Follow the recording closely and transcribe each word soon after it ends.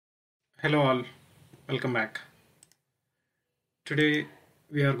Hello all, welcome back. Today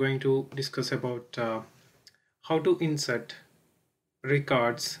we are going to discuss about how to insert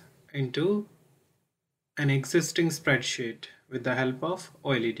records into an existing spreadsheet with the help of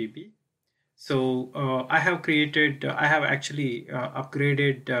Oledb. I have actually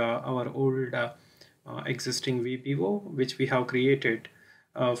upgraded our old existing VPO, which we have created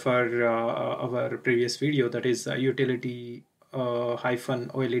for our previous video, that is utility hyphen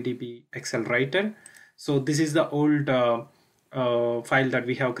Oledb Excel writer. So this is the old file that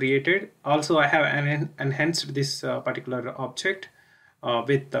we have created. Also, I have enhanced this particular object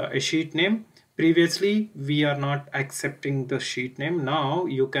with a sheet name. Previously, we are not accepting the sheet name. Now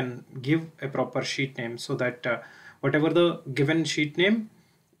you can give a proper sheet name so that whatever the given sheet name,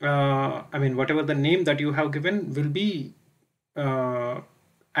 whatever the name that you have given will be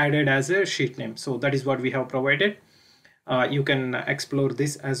added as a sheet name. So that is what we have provided. You can explore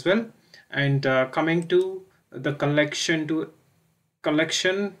this as well. And coming to the collection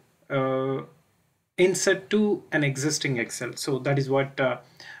insert to an existing Excel. So that is what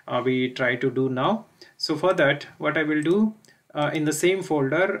we try to do now. So for that, what I will do, in the same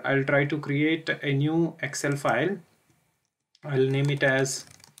folder, I'll try to create a new Excel file. I'll name it as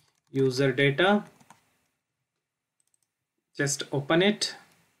user data. Just open it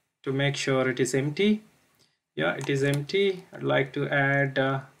to make sure it is empty. Yeah, it is empty. I'd like to add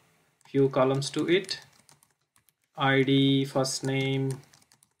a few columns to it. ID, first name,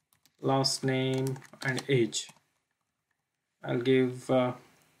 last name, and age. I'll give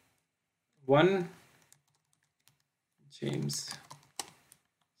one, James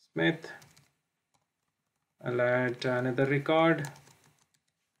Smith. I'll add another record.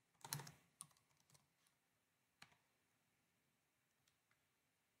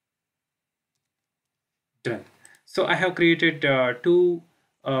 Done. So I have created two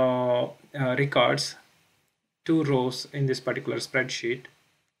records, two rows in this particular spreadsheet.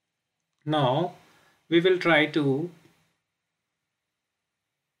 Now we will try to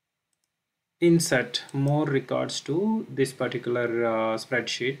insert more records to this particular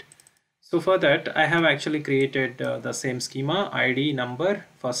spreadsheet. So for that, I have actually created the same schema: ID, number,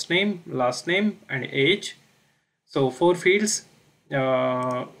 first name, last name, and age. So four fields.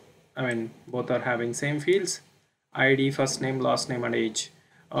 Both are having same fields: ID, first name, last name, and age.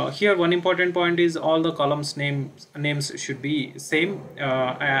 Here one important point is all the columns names should be same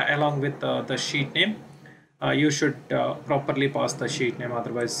along with the sheet name. You should properly pass the sheet name,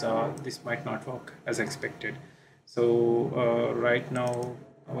 otherwise this might not work as expected. So right now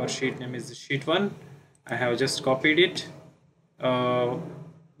our sheet name is sheet 1. I have just copied it.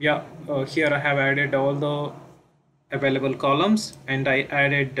 Here I have added all the available columns, and I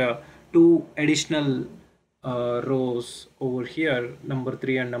added two additional rows over here, number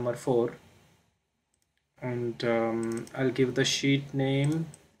 3 and number 4. And I'll give the sheet name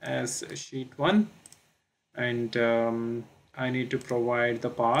as sheet 1, and I need to provide the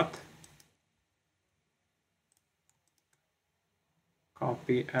path.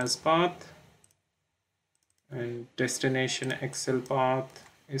 Copy as path, and destination Excel path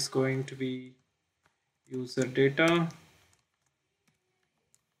is going to be user data.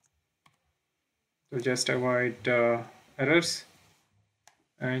 To just avoid errors,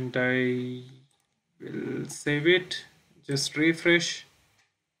 and I will save it, just refresh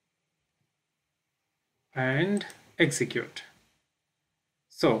and execute.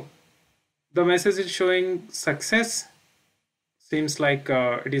 So the message is showing success. Seems like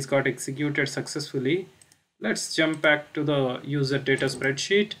it is got executed successfully. Let's jump back to the user data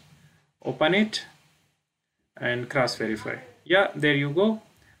spreadsheet, open it, and cross verify. Yeah, there you go.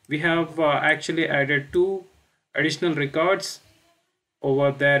 We have actually added two additional records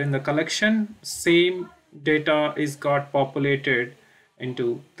over there in the collection. Same data is got populated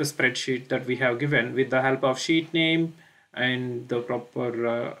into the spreadsheet that we have given with the help of sheet name and the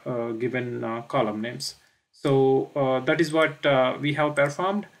proper given column names. So that is what we have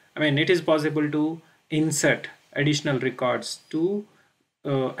performed. It is possible to insert additional records to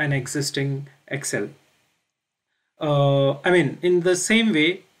an existing Excel. In the same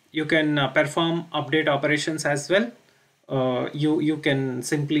way, you can perform update operations as well. You can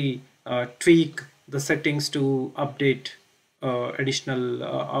simply tweak the settings to update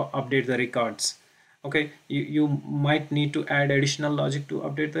update the records. Okay, you might need to add additional logic to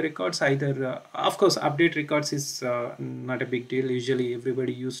update the records. Either of course, update records is not a big deal. Usually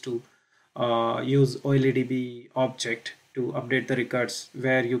everybody used to use Oledb object to update the records,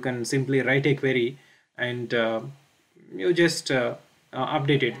 where you can simply write a query and you just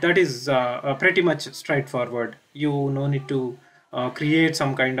update it. That is pretty much straightforward. You no need to create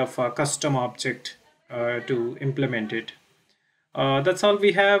some kind of custom object to implement it. That's all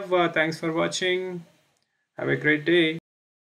we have. Thanks for watching. Have a great day.